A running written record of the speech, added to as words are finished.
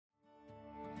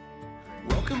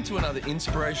Welcome to another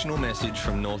inspirational message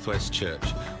from Northwest Church.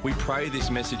 We pray this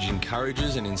message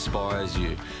encourages and inspires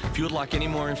you. If you would like any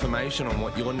more information on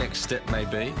what your next step may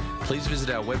be, please visit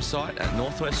our website at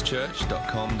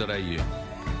northwestchurch.com.au.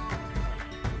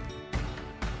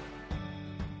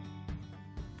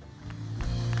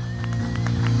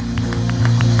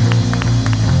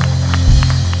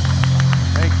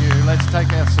 Thank you. Let's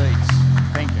take our seats.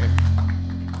 Thank you.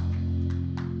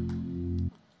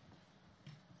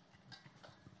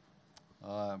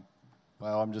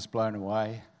 Well, I'm just blown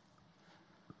away.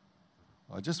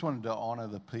 I just wanted to honour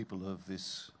the people of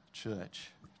this church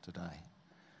today.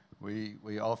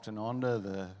 We often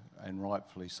honour, and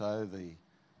rightfully so, the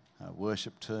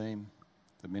worship team,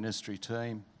 the ministry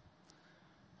team,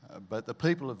 but the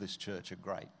people of this church are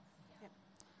great. Yep.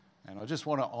 And I just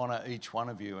want to honour each one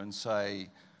of you and say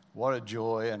what a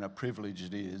joy and a privilege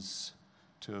it is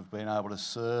to have been able to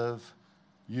serve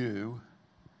you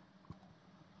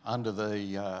under the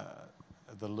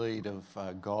lead of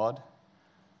God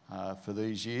for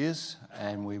these years,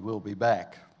 and we will be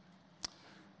back.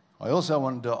 I also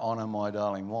wanted to honour my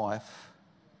darling wife,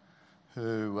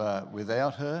 who,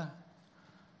 without her,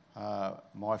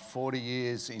 my 40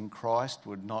 years in Christ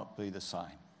would not be the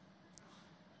same.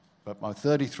 But my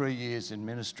 33 years in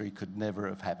ministry could never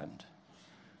have happened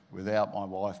without my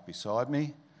wife beside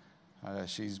me.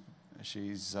 She's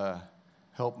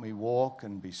helped me walk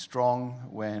and be strong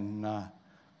when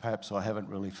perhaps I haven't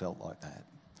really felt like that.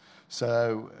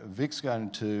 So Vic's going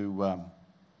to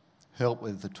help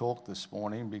with the talk this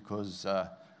morning because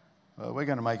we're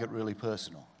going to make it really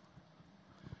personal.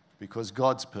 Because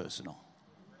God's personal.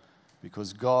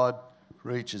 Because God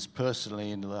reaches personally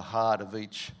into the heart of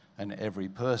each and every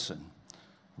person.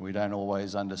 We don't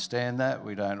always understand that.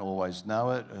 We don't always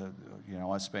know it.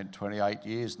 I spent 28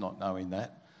 years not knowing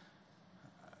that.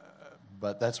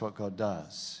 But that's what God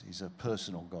does. He's a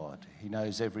personal God. He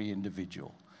knows every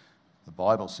individual. The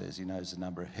Bible says he knows the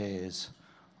number of hairs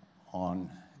on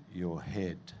your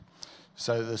head.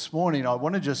 So this morning I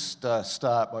want to just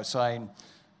start by saying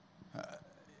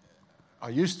I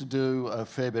used to do a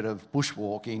fair bit of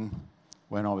bushwalking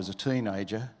when I was a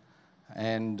teenager.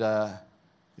 And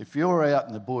if you're out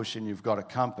in the bush and you've got a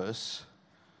compass,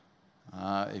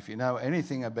 if you know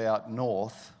anything about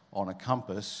north on a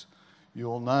compass,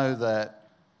 you'll know that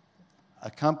a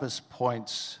compass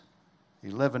points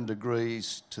 11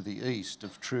 degrees to the east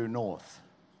of true north.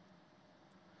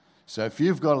 So if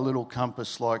you've got a little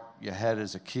compass like you had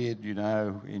as a kid,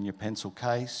 in your pencil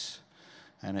case,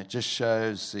 and it just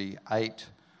shows the 8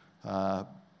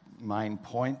 main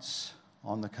points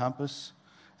on the compass,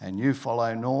 and you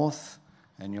follow north,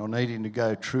 and you're needing to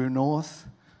go true north,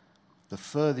 the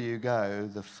further you go,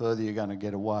 the further you're going to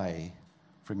get away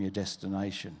from your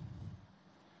destination.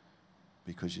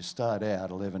 Because you start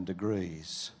out 11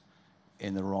 degrees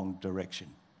in the wrong direction.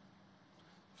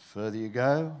 The further you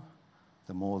go,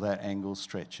 the more that angle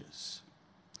stretches.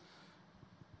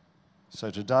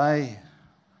 So today,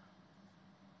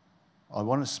 I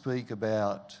want to speak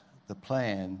about the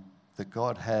plan that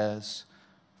God has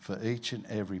for each and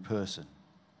every person.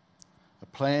 A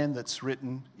plan that's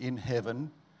written in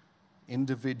heaven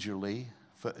individually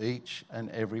for each and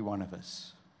every one of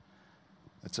us.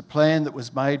 It's a plan that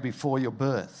was made before your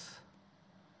birth.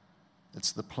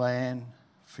 It's the plan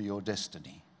for your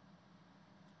destiny.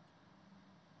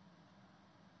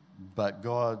 But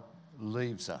God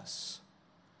leaves us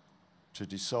to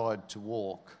decide to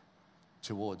walk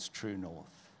towards true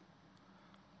north.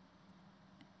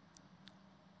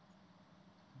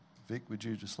 Vic, would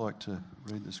you just like to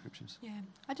read the scriptures? Yeah,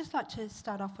 I'd just like to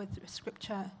start off with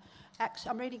scripture.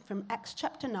 I'm reading from Acts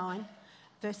chapter 9,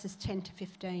 verses 10 to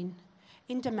 15.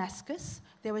 In Damascus,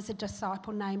 there was a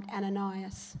disciple named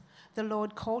Ananias. The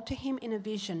Lord called to him in a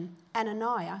vision,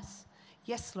 "Ananias."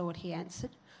 "Yes, Lord," he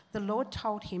answered. The Lord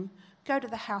told him, "Go to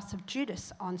the house of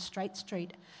Judas on Straight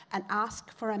Street and ask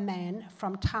for a man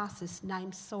from Tarsus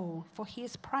named Saul, for he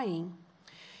is praying.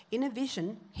 In a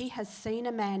vision, he has seen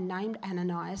a man named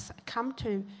Ananias come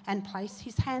to and place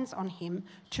his hands on him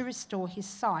to restore his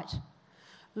sight."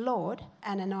 "Lord,"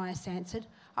 Ananias answered,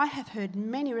 "I have heard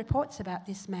many reports about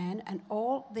this man and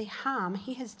all the harm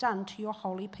he has done to your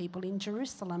holy people in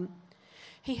Jerusalem.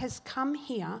 He has come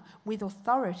here with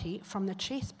authority from the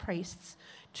chief priests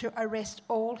to arrest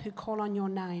all who call on your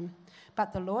name."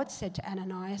 But the Lord said to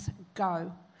Ananias,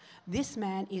 "Go. This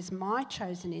man is my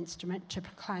chosen instrument to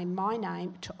proclaim my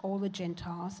name to all the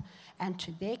Gentiles and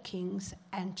to their kings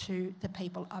and to the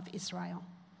people of Israel."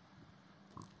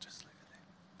 Just leave it there.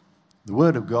 The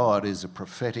word of God is a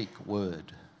prophetic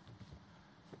word.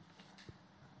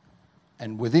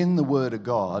 And within the word of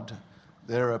God,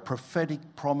 there are prophetic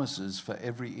promises for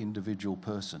every individual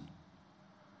person.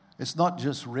 It's not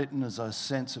just written as a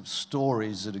sense of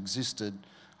stories that existed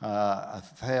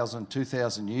 1,000,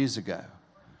 2,000 years ago,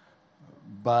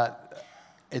 but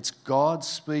it's God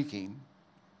speaking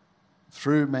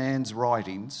through man's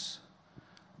writings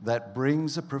that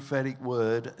brings a prophetic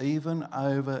word even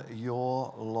over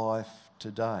your life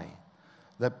today,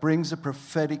 that brings a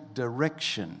prophetic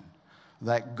direction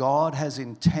that God has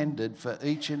intended for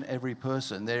each and every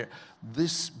person.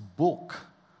 This book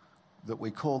that we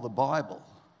call the Bible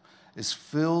is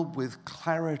filled with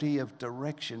clarity of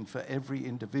direction for every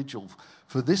individual.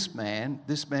 For this man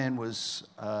was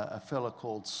a fellow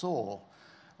called Saul,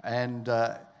 and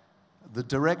the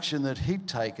direction that he'd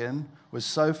taken was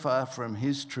so far from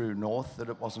his true north that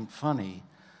it wasn't funny.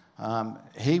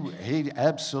 He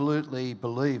absolutely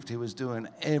believed he was doing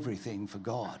everything for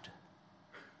God.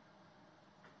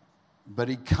 But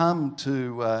he'd come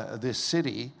to this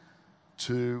city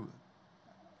to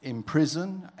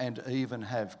imprison and even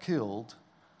have killed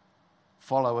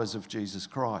followers of Jesus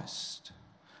Christ.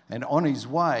 And on his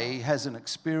way, he has an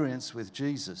experience with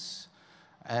Jesus.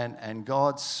 And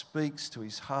God speaks to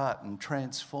his heart and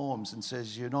transforms and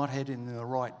says, you're not heading in the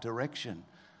right direction.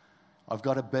 I've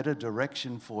got a better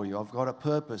direction for you. I've got a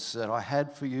purpose that I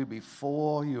had for you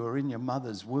before you were in your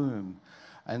mother's womb.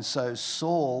 And so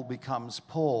Saul becomes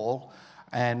Paul,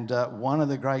 and one of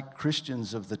the great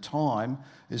Christians of the time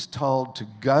is told to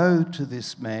go to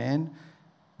this man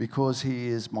because he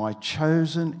is my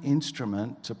chosen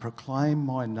instrument to proclaim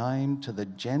my name to the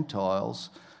Gentiles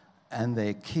and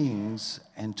their kings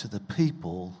and to the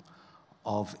people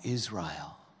of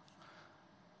Israel.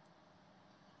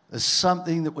 There's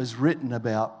something that was written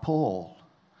about Paul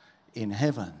in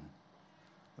heaven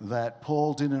that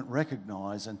Paul didn't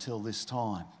recognize until this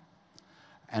time.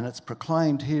 And it's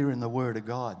proclaimed here in the Word of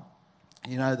God.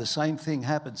 You know, the same thing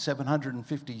happened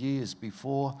 750 years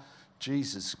before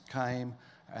Jesus came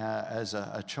as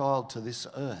a child to this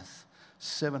earth.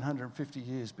 750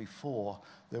 years before,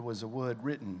 there was a word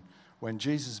written. When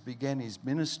Jesus began his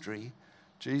ministry,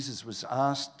 Jesus was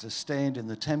asked to stand in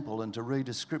the temple and to read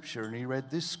a scripture, and he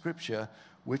read this scripture,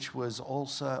 which was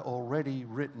also already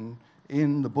written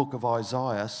in the book of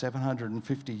Isaiah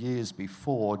 750 years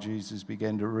before Jesus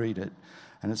began to read it.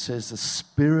 And it says, the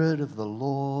Spirit of the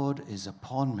Lord is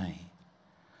upon me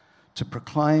to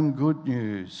proclaim good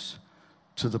news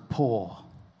to the poor.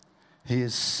 He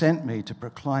has sent me to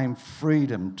proclaim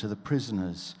freedom to the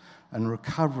prisoners and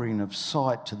recovering of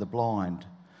sight to the blind,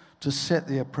 to set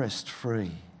the oppressed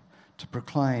free, to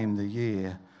proclaim the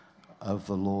year of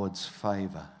the Lord's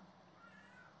favour.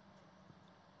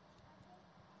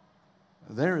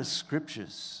 There are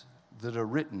scriptures that are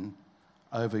written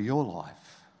over your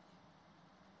life.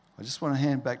 I just want to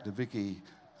hand back to Vicky.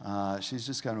 She's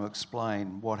just going to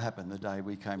explain what happened the day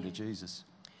we came to Jesus.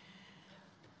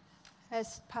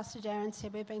 As Pastor Darren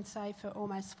said, we've been saved for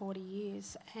almost 40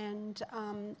 years, and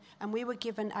we were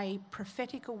given a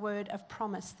prophetical word of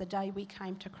promise the day we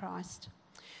came to Christ.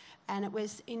 And it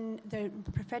was in the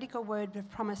prophetical word of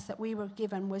promise that we were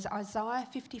given was Isaiah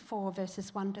 54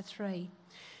 verses 1 to 3.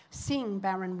 Sing,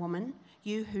 barren woman,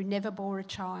 you who never bore a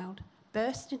child.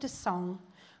 Burst into song,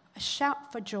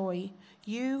 shout for joy,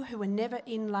 you who were never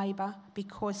in labour,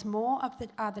 because more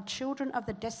are the children of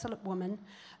the desolate woman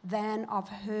than of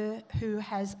her who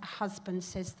has a husband,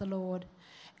 says the Lord.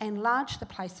 Enlarge the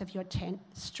place of your tent,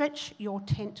 stretch your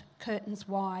tent curtains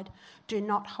wide. Do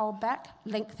not hold back,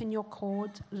 lengthen your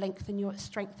cords,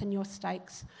 strengthen your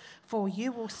stakes. For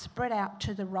you will spread out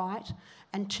to the right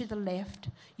and to the left.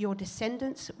 Your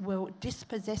descendants will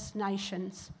dispossess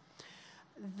nations.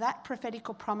 That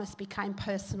prophetical promise became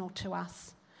personal to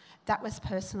us. That was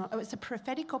personal. It was a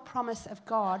prophetical promise of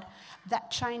God that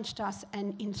changed us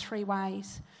in three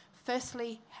ways.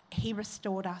 Firstly, he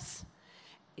restored us.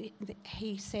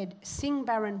 He said, sing,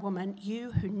 barren woman,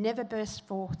 you who never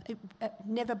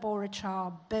never bore a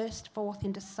child, burst forth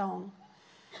into song.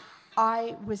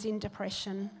 I was in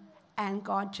depression, and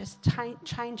God just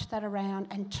changed that around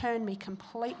and turned me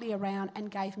completely around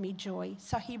and gave me joy.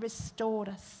 So he restored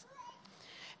us.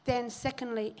 Then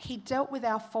secondly, he dealt with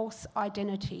our false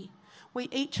identity. We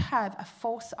each have a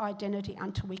false identity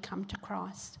until we come to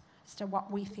Christ as to what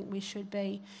we think we should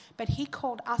be. But he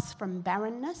called us from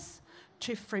barrenness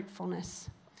to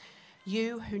fruitfulness.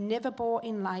 You who never bore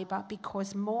in labour,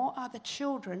 because more are the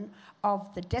children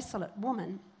of the desolate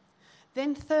woman.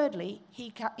 Then thirdly,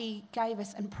 he gave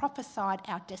us and prophesied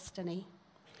our destiny.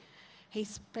 He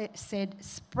said,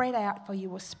 spread out, for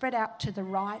you will spread out to the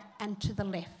right and to the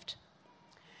left.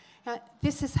 Now,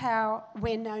 this is how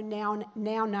we're now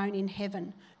known in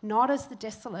heaven, not as the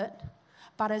desolate,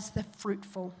 but as the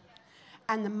fruitful,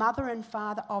 and the mother and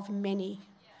father of many.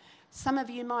 Some of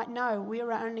you might know we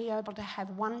were only able to have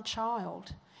one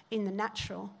child in the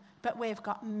natural, but we've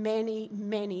got many,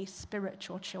 many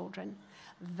spiritual children.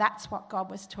 That's what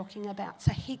God was talking about.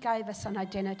 So he gave us an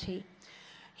identity.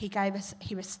 He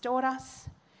restored us.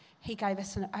 He gave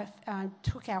us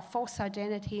took our false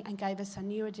identity and gave us a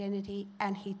new identity,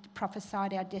 and he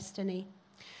prophesied our destiny.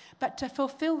 But to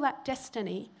fulfill that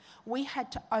destiny, we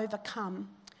had to overcome.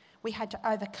 We had to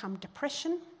overcome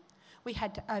depression. We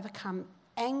had to overcome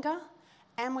anger,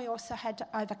 and we also had to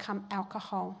overcome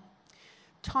alcohol.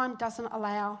 Time doesn't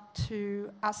allow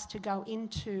us to go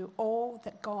into all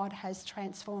that God has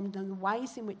transformed and the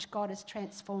ways in which God has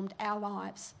transformed our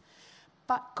lives.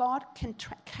 But God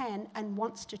can and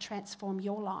wants to transform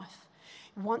your life.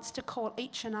 He wants to call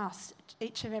each and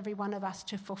every one of us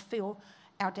to fulfill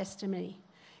our destiny.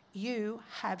 You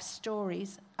have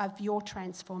stories of your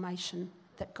transformation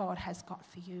that God has got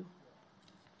for you.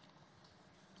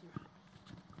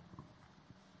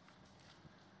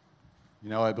 You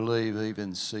know, I believe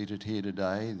even seated here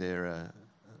today, there are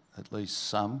at least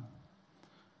some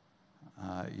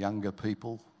younger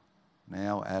people,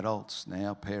 now adults,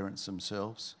 now parents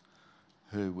themselves,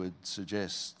 who would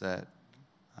suggest that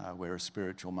we're a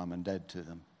spiritual mum and dad to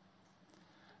them.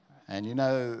 And you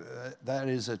know, that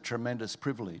is a tremendous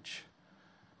privilege.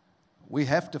 We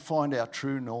have to find our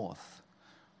true north.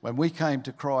 When we came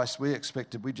to Christ, we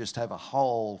expected we'd just have a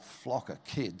whole flock of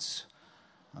kids.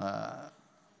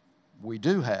 We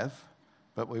do have,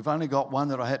 but we've only got one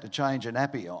that I had to change a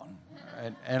nappy on.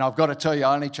 And I've got to tell you,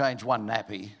 I only changed one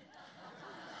nappy,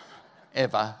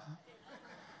 ever.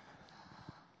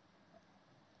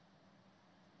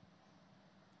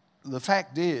 The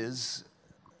fact is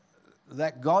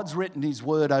that God's written his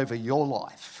word over your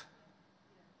life.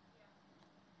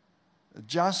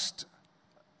 Just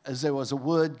as there was a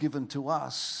word given to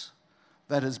us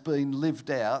that has been lived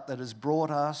out, that has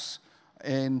brought us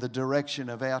in the direction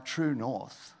of our true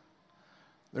north.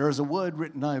 There is a word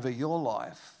written over your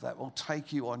life that will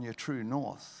take you on your true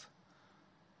north.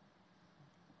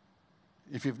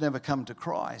 If you've never come to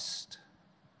Christ,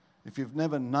 if you've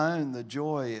never known the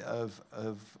joy of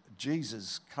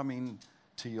Jesus coming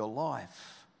to your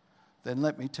life, then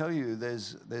let me tell you,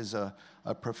 there's a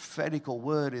prophetical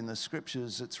word in the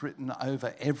scriptures that's written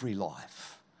over every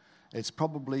life. It's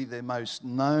probably the most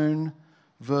known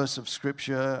verse of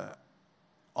scripture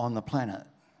on the planet.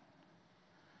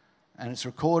 And it's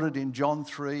recorded in John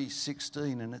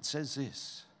 3:16, and it says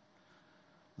this,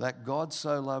 that God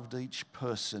so loved each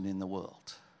person in the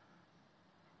world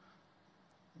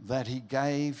that he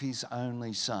gave his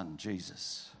only son,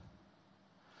 Jesus,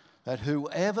 that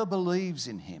whoever believes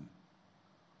in him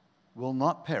will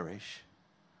not perish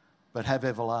but have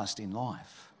everlasting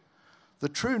life. The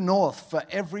true north for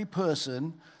every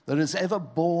person that is ever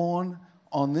born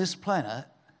on this planet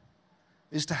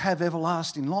is to have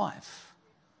everlasting life.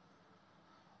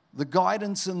 The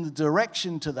guidance and the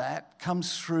direction to that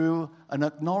comes through an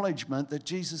acknowledgement that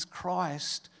Jesus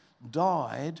Christ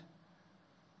died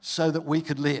so that we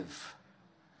could live.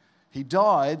 He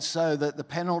died so that the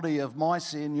penalty of my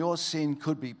sin, your sin,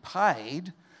 could be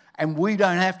paid, and we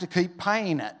don't have to keep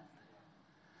paying it.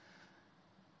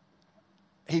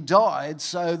 He died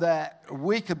so that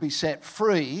we could be set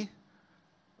free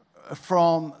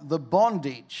from the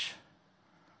bondage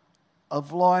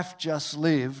of life just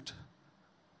lived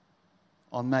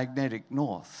on magnetic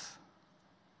north.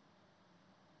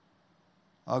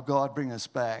 Oh God, bring us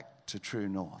back to true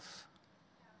north.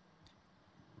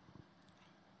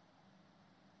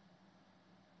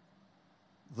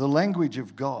 The language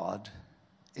of God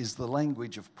is the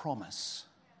language of promise.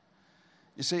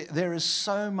 You see, there is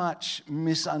so much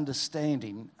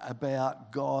misunderstanding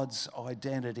about God's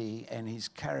identity and his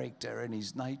character and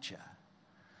his nature.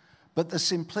 But the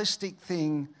simplistic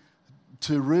thing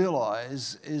to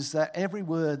realize is that every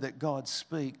word that God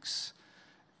speaks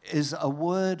is a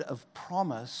word of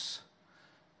promise,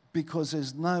 because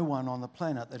there's no one on the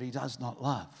planet that he does not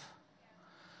love.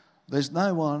 There's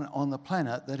no one on the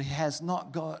planet that he has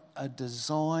not got a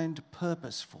designed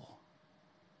purpose for,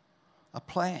 a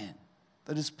plan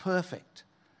that is perfect,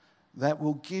 that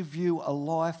will give you a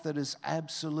life that is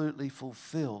absolutely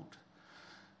fulfilled.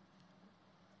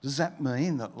 Does that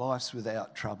mean that life's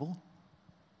without trouble?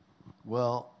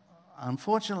 Well,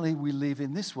 unfortunately, we live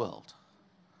in this world.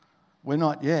 We're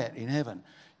not yet in heaven.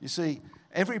 You see,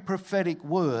 every prophetic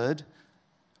word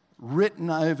written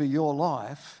over your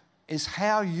life is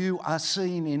how you are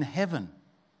seen in heaven.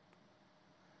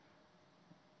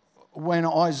 when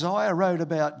Isaiah wrote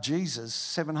about Jesus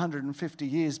 750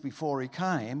 years before he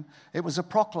came, it was a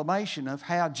proclamation of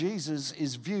how Jesus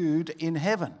is viewed in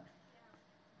heaven.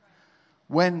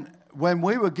 When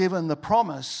we were given the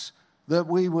promise that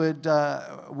we would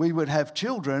have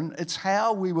children, it's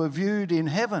how we were viewed in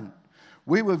heaven.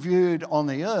 We were viewed on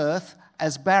the earth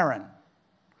as barren.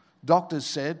 Doctors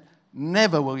said,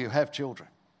 never will you have children.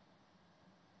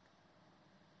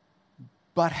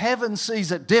 But heaven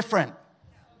sees it different.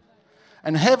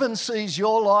 And heaven sees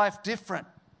your life different.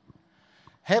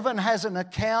 Heaven has an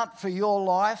account for your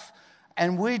life,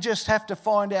 and we just have to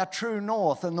find our true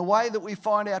north. And the way that we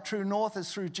find our true north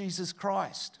is through Jesus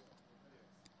Christ.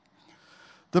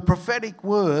 The prophetic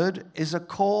word is a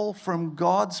call from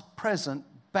God's present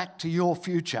back to your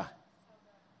future.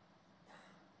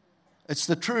 It's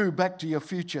the true back to your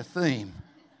future theme.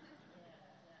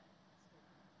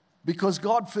 Because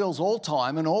God fills all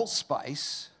time and all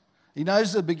space. He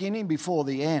knows the beginning before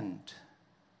the end.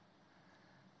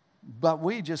 But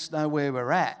we just know where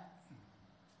we're at.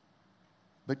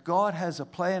 But God has a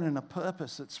plan and a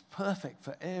purpose that's perfect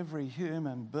for every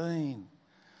human being.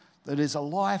 That is a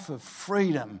life of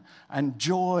freedom and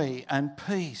joy and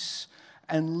peace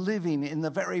and living in the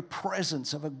very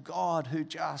presence of a God who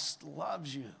just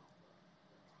loves you.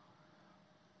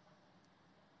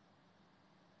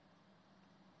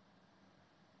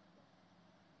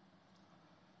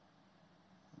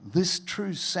 This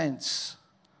true sense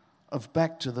of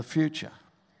back to the future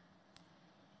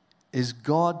is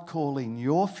God calling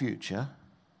your future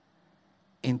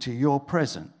into your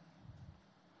present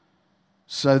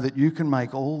so that you can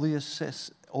make all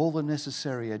the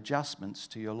necessary adjustments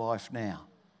to your life now.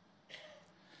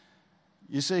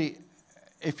 You see,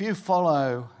 if you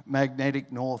follow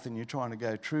magnetic north and you're trying to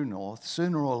go true north,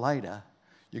 sooner or later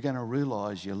you're going to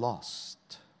realise you're lost.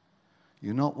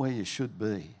 You're not where you should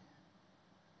be.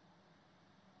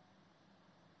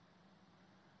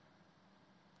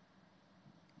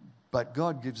 But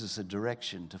God gives us a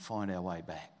direction to find our way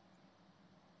back.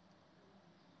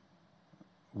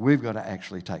 We've got to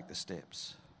actually take the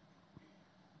steps.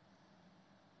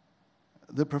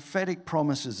 The prophetic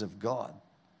promises of God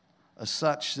are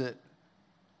such that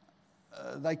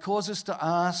they cause us to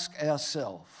ask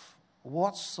ourselves,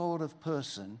 what sort of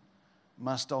person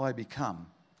must I become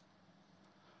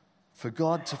for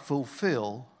God to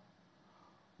fulfill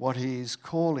what He is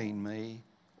calling me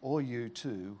or you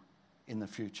to in the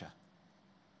future?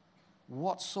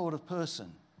 What sort of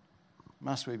person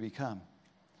must we become?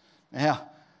 Now,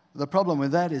 the problem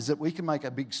with that is that we can make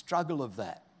a big struggle of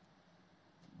that.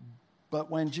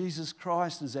 But when Jesus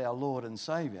Christ is our Lord and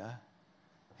Saviour,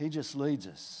 He just leads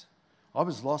us. I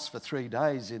was lost for 3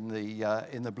 days in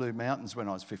the Blue Mountains when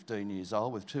I was 15 years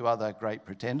old with 2 other great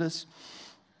pretenders.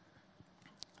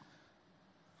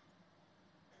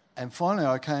 And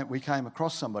finally we came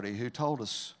across somebody who told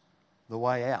us the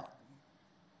way out.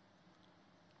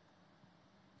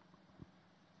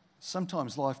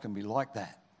 Sometimes life can be like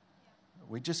that.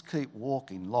 We just keep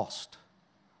walking lost.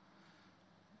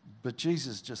 But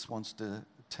Jesus just wants to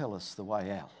tell us the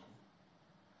way out.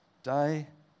 Day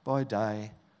by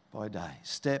day by day.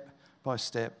 Step by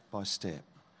step by step.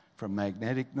 From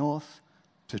magnetic north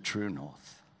to true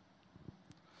north.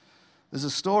 There's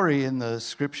a story in the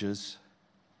scriptures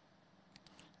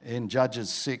in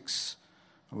Judges 6.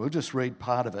 We'll just read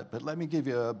part of it, but let me give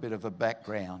you a bit of a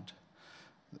background.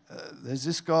 There's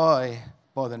this guy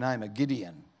by the name of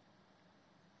Gideon,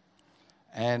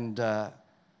 and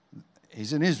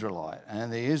he's an Israelite,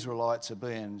 and the Israelites are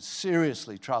being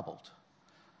seriously troubled.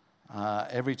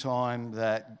 Every time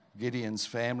that Gideon's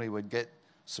family would get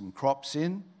some crops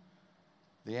in,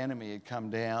 the enemy had come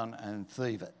down and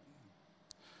thieve it.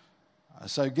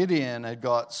 So Gideon had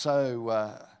got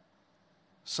so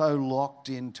locked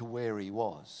into where he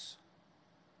was,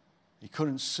 he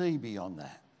couldn't see beyond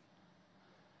that.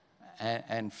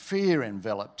 And fear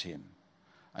enveloped him.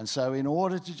 And so in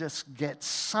order to just get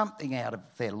something out of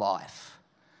their life,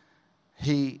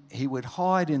 he would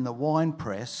hide in the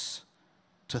winepress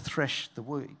to thresh the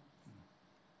wheat.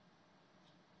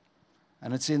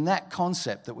 And it's in that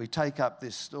concept that we take up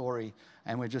this story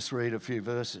and we just read a few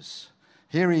verses.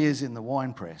 Here he is in the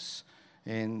winepress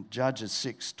in Judges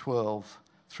 6:12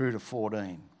 through to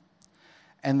 14.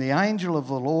 And the angel of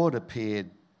the Lord appeared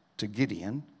to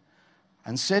Gideon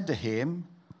and said to him,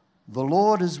 "The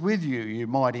Lord is with you, you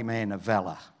mighty man of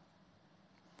valour."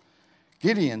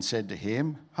 Gideon said to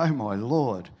him, "Oh my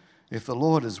Lord, if the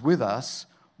Lord is with us,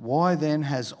 why then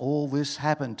has all this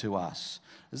happened to us?"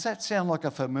 Does that sound like a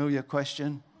familiar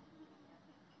question?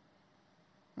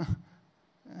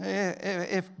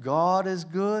 If God is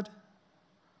good,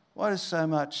 why does so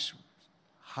much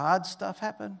hard stuff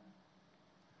happen?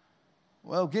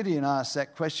 Well, Gideon asked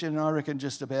that question, and I reckon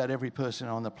just about every person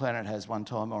on the planet has one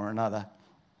time or another.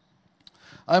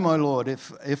 Oh my Lord,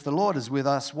 if the Lord is with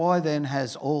us, why then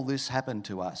has all this happened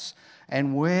to us?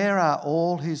 And where are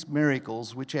all his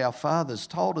miracles which our fathers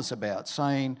told us about,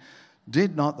 saying,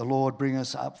 did not the Lord bring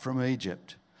us up from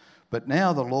Egypt? But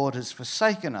now the Lord has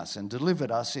forsaken us and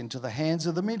delivered us into the hands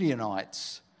of the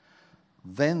Midianites.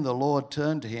 Then the Lord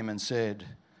turned to him and said,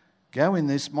 go in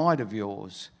this might of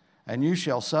yours, and you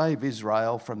shall save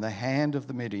Israel from the hand of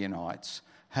the Midianites.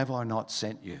 Have I not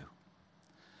sent you?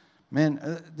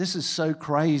 Man, this is so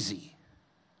crazy.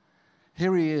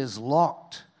 Here he is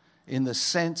locked in the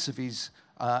sense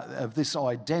of this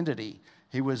identity.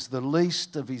 He was the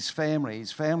least of his family.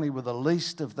 His family were the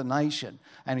least of the nation.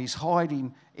 And he's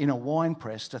hiding in a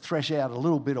winepress to thresh out a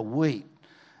little bit of wheat.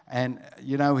 And,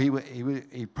 you know,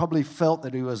 he probably felt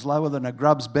that he was lower than a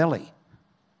grub's belly.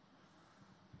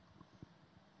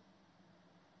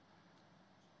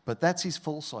 But that's his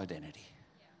false identity.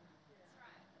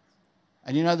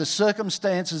 And you know, the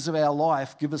circumstances of our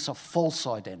life give us a false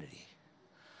identity.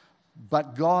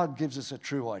 But God gives us a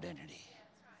true identity.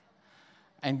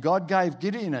 And God gave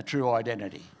Gideon a true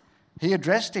identity. He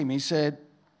addressed him. He said,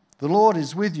 the Lord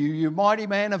is with you, you mighty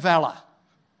man of valor.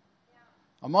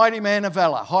 A mighty man of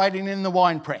valor hiding in the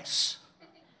winepress.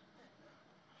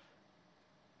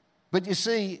 But you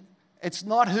see, it's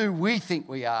not who we think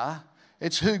we are.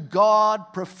 It's who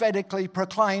God prophetically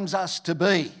proclaims us to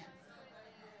be.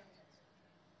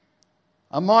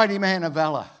 A mighty man of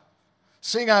valor.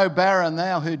 Sing, O barren,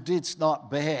 thou who didst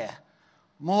not bear.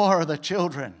 More of the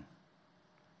children.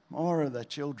 More of the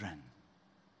children.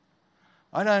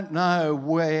 I don't know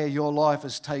where your life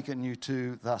has taken you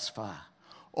to thus far,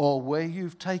 or where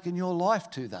you've taken your life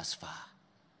to thus far.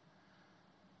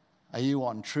 Are you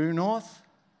on true north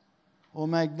or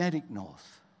magnetic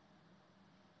north?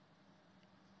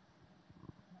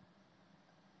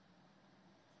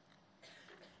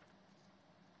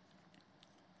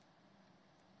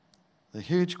 The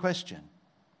huge question.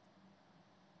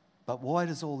 But why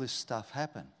does all this stuff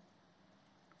happen?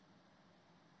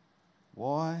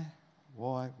 Why?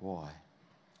 Why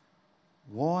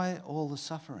all the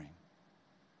suffering?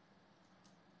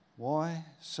 Why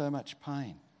so much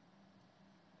pain?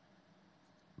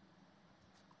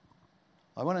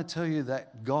 I want to tell you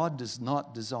that God does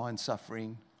not design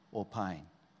suffering or pain.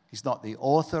 He's not the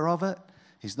author of it.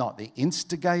 He's not the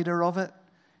instigator of it.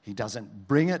 He doesn't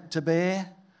bring it to bear.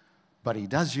 But he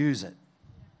does use it.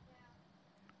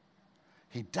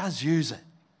 He does use it.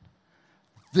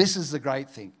 This is the great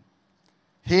thing.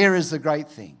 Here is the great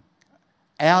thing.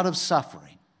 Out of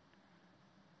suffering,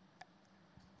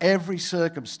 every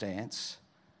circumstance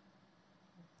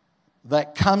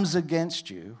that comes against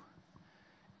you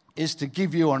is to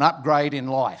give you an upgrade in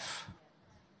life.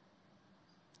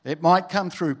 It might come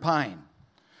through pain.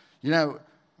 You know,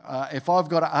 if I've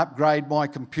got to upgrade my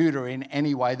computer in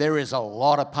any way, there is a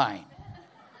lot of pain.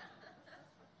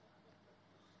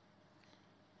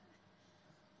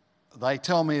 They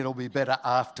tell me it'll be better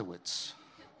afterwards.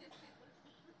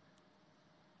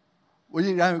 Well,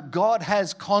 you know, God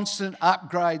has constant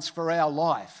upgrades for our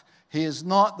life. He is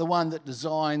not the one that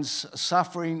designs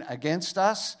suffering against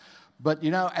us. But, you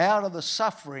know, out of the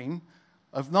suffering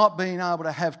of not being able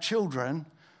to have children,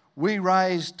 we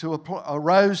arose to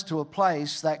a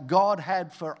place that God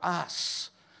had for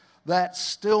us, that's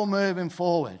still moving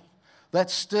forward,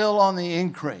 that's still on the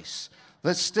increase,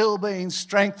 that's still being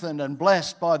strengthened and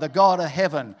blessed by the God of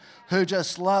heaven, who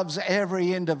just loves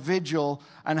every individual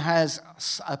and has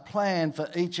a plan for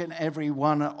each and every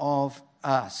one of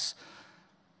us.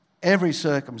 Every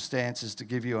circumstance is to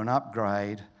give you an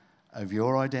upgrade of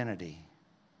your identity.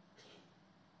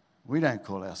 We don't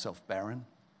call ourselves barren.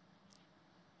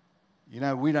 You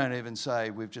know, we don't even say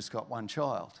we've just got one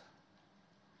child.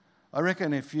 I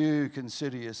reckon if you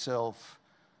consider yourself,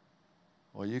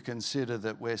 or you consider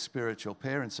that we're spiritual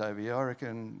parents over you, I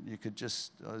reckon you could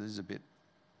just, this is a bit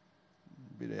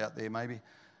out there maybe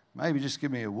just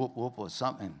give me a whoop whoop or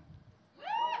something.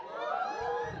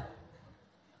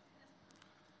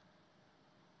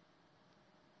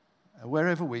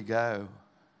 Wherever we go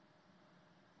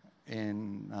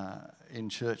in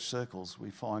church circles, we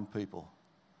find people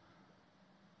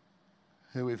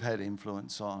who we've had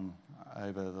influence on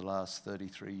over the last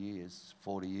 33 years,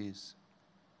 40 years.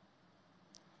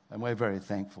 And we're very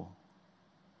thankful.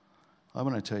 I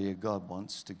want to tell you, God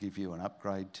wants to give you an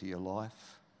upgrade to your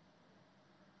life.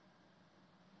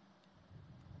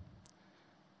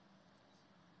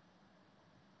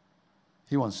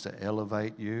 He wants to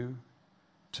elevate you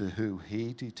to who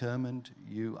He determined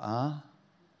you are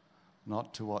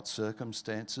not to what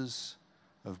circumstances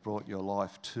have brought your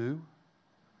life to,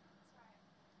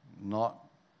 not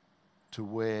to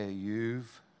where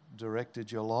you've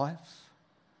directed your life,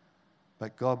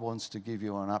 but God wants to give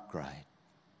you an upgrade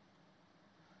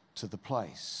to the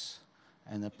place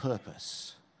and the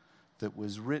purpose that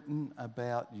was written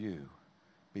about you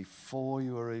before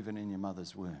you were even in your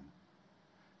mother's womb.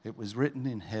 It was written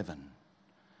in heaven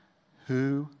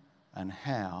who and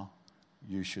how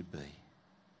you should be.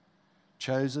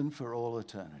 Chosen for all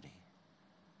eternity.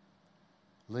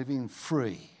 Living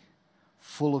free,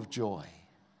 full of joy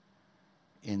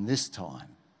in this time,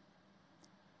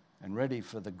 and ready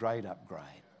for the great upgrade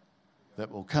that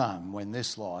will come when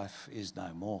this life is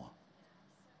no more.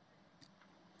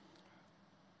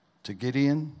 To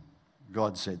Gideon,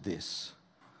 God said this: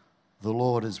 "The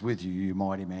Lord is with you, you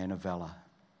mighty man of valour."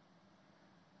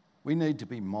 We need to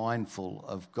be mindful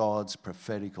of God's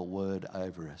prophetical word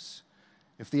over us.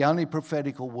 If the only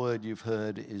prophetical word you've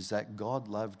heard is that God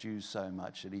loved you so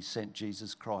much that he sent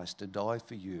Jesus Christ to die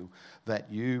for you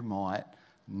that you might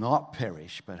not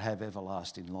perish but have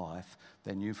everlasting life,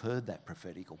 then you've heard that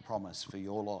prophetical promise for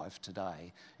your life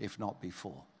today, if not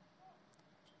before.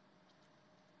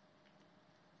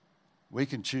 We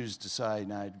can choose to say,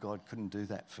 no, God couldn't do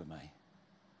that for me.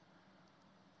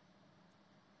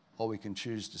 Or we can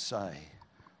choose to say,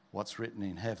 what's written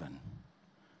in heaven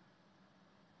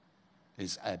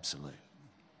is absolute.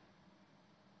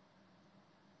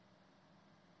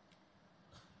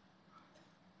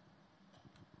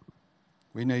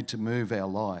 We need to move our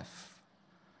life.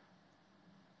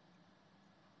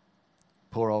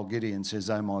 Poor old Gideon says,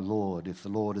 "Oh my Lord, if the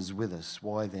Lord is with us,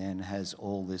 why then has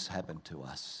all this happened to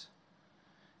us?"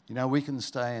 You know, we can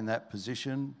stay in that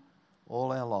position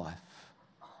all our life.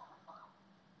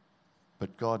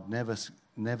 But God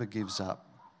never gives up.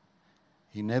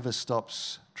 He never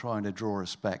stops trying to draw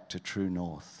us back to true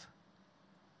north.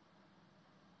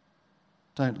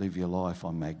 Don't live your life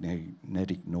on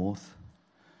magnetic north.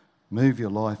 Move your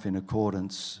life in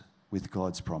accordance with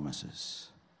God's promises.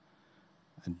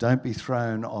 And don't be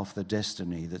thrown off the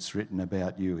destiny that's written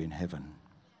about you in heaven.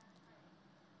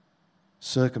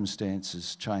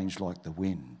 Circumstances change like the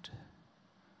wind,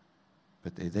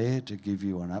 but they're there to give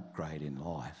you an upgrade in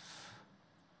life,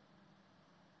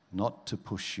 not to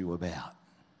push you about.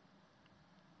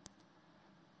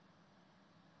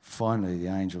 Finally, the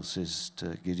angel says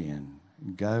to Gideon,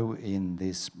 "Go in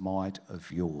this might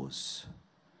of yours,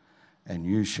 and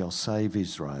you shall save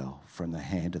Israel from the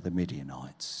hand of the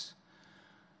Midianites."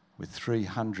 With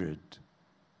 300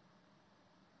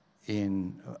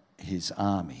 in his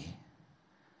army,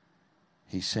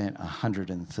 he sent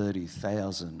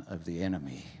 130,000 of the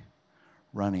enemy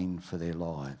running for their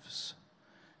lives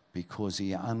because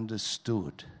he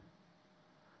understood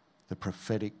the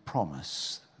prophetic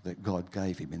promise that God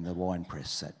gave him in the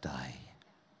winepress that day.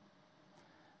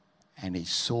 And he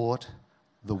sought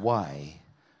the way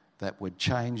that would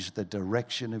change the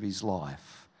direction of his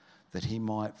life, that he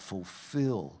might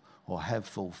fulfill or have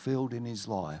fulfilled in his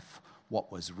life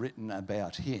what was written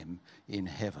about him in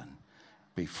heaven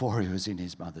before he was in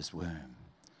his mother's womb.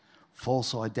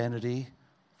 False identity,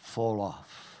 fall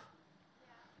off.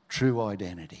 True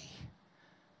identity,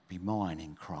 be mine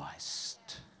in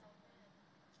Christ.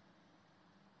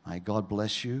 May God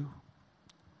bless you,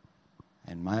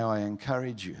 and may I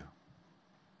encourage you,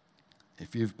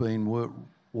 if you've been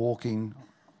walking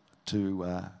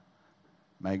to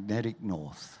magnetic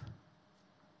north,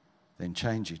 then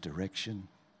change your direction.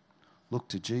 Look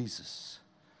to Jesus.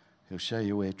 He'll show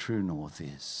you where true north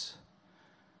is.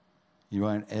 You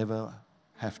won't ever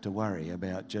have to worry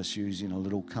about just using a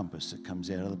little compass that comes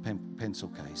out of the pencil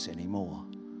case anymore.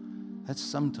 That's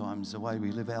sometimes the way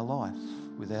we live our life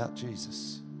without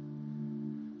Jesus.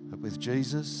 But with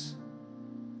Jesus,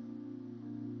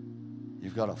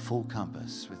 you've got a full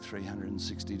compass with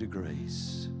 360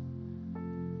 degrees.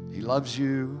 He loves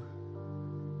you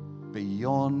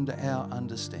beyond our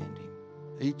understanding.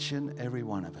 Each and every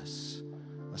one of us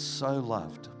are so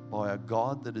loved by a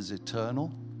God that is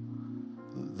eternal,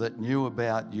 that knew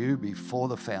about you before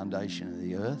the foundation of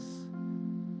the earth.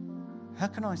 How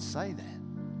can I say that?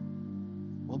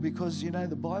 Well, because, you know,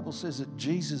 the Bible says that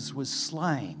Jesus was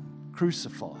slain,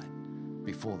 crucified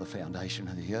before the foundation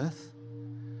of the earth.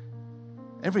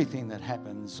 Everything that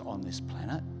happens on this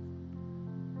planet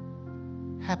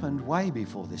happened way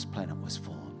before this planet was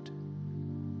formed.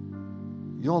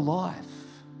 Your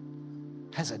life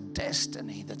has a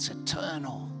destiny that's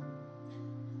eternal.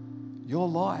 Your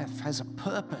life has a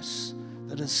purpose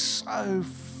that is so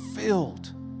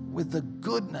filled with the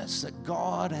goodness that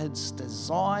God has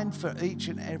designed for each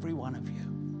and every one of you.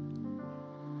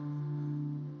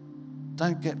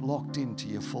 Don't get locked into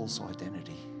your false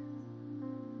identity.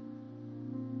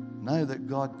 Know that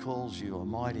God calls you a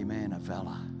mighty man of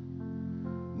valor.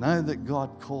 Know that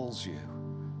God calls you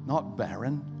not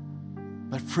barren,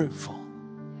 but fruitful.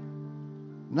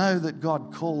 Know that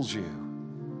God calls you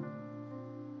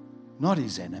not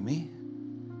his enemy,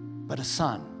 but a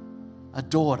son, a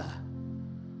daughter,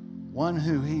 one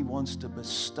who he wants to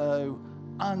bestow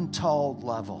untold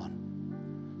love on,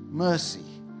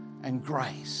 mercy and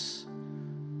grace,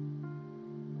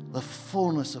 the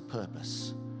fullness of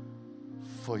purpose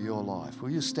for your life. Will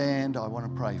you stand? I want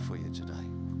to pray for you today.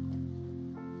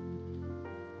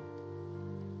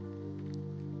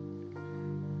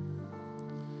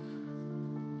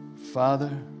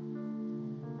 Father,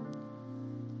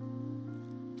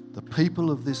 the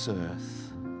people of this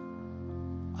earth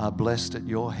are blessed at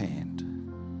your hand.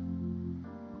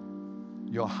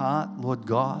 Your heart, Lord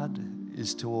God,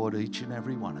 is toward each and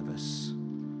every one of us.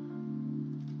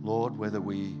 Lord, whether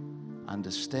we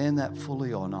understand that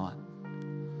fully or not,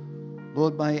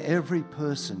 Lord, may every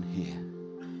person here,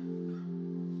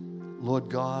 Lord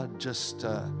God, just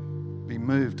be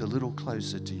moved a little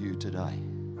closer to you today.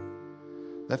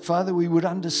 That, Father, we would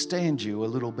understand you a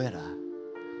little better.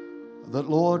 That,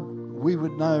 Lord, we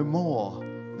would know more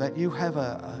that you have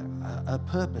a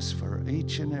purpose for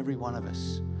each and every one of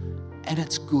us. And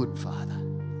it's good, Father.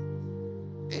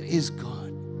 It is good.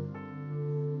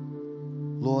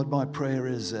 Lord, my prayer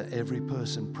is that every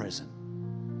person present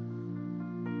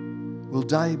will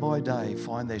day by day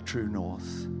find their true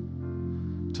north,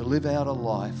 to live out a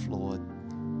life, Lord,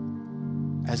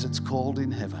 as it's called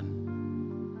in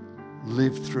heaven,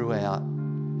 lived throughout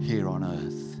here on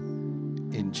earth.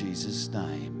 In Jesus'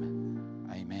 name,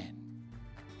 amen.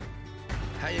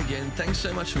 Hey again, thanks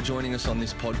so much for joining us on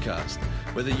this podcast.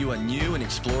 Whether you are new and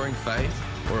exploring faith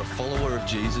or a follower of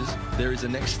Jesus, there is a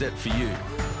next step for you.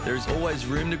 There is always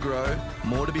room to grow,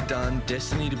 more to be done,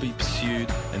 destiny to be pursued,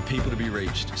 and people to be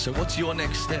reached. So what's your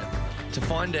next step? To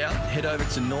find out, head over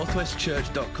to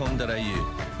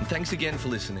northwestchurch.com.au. And thanks again for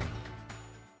listening.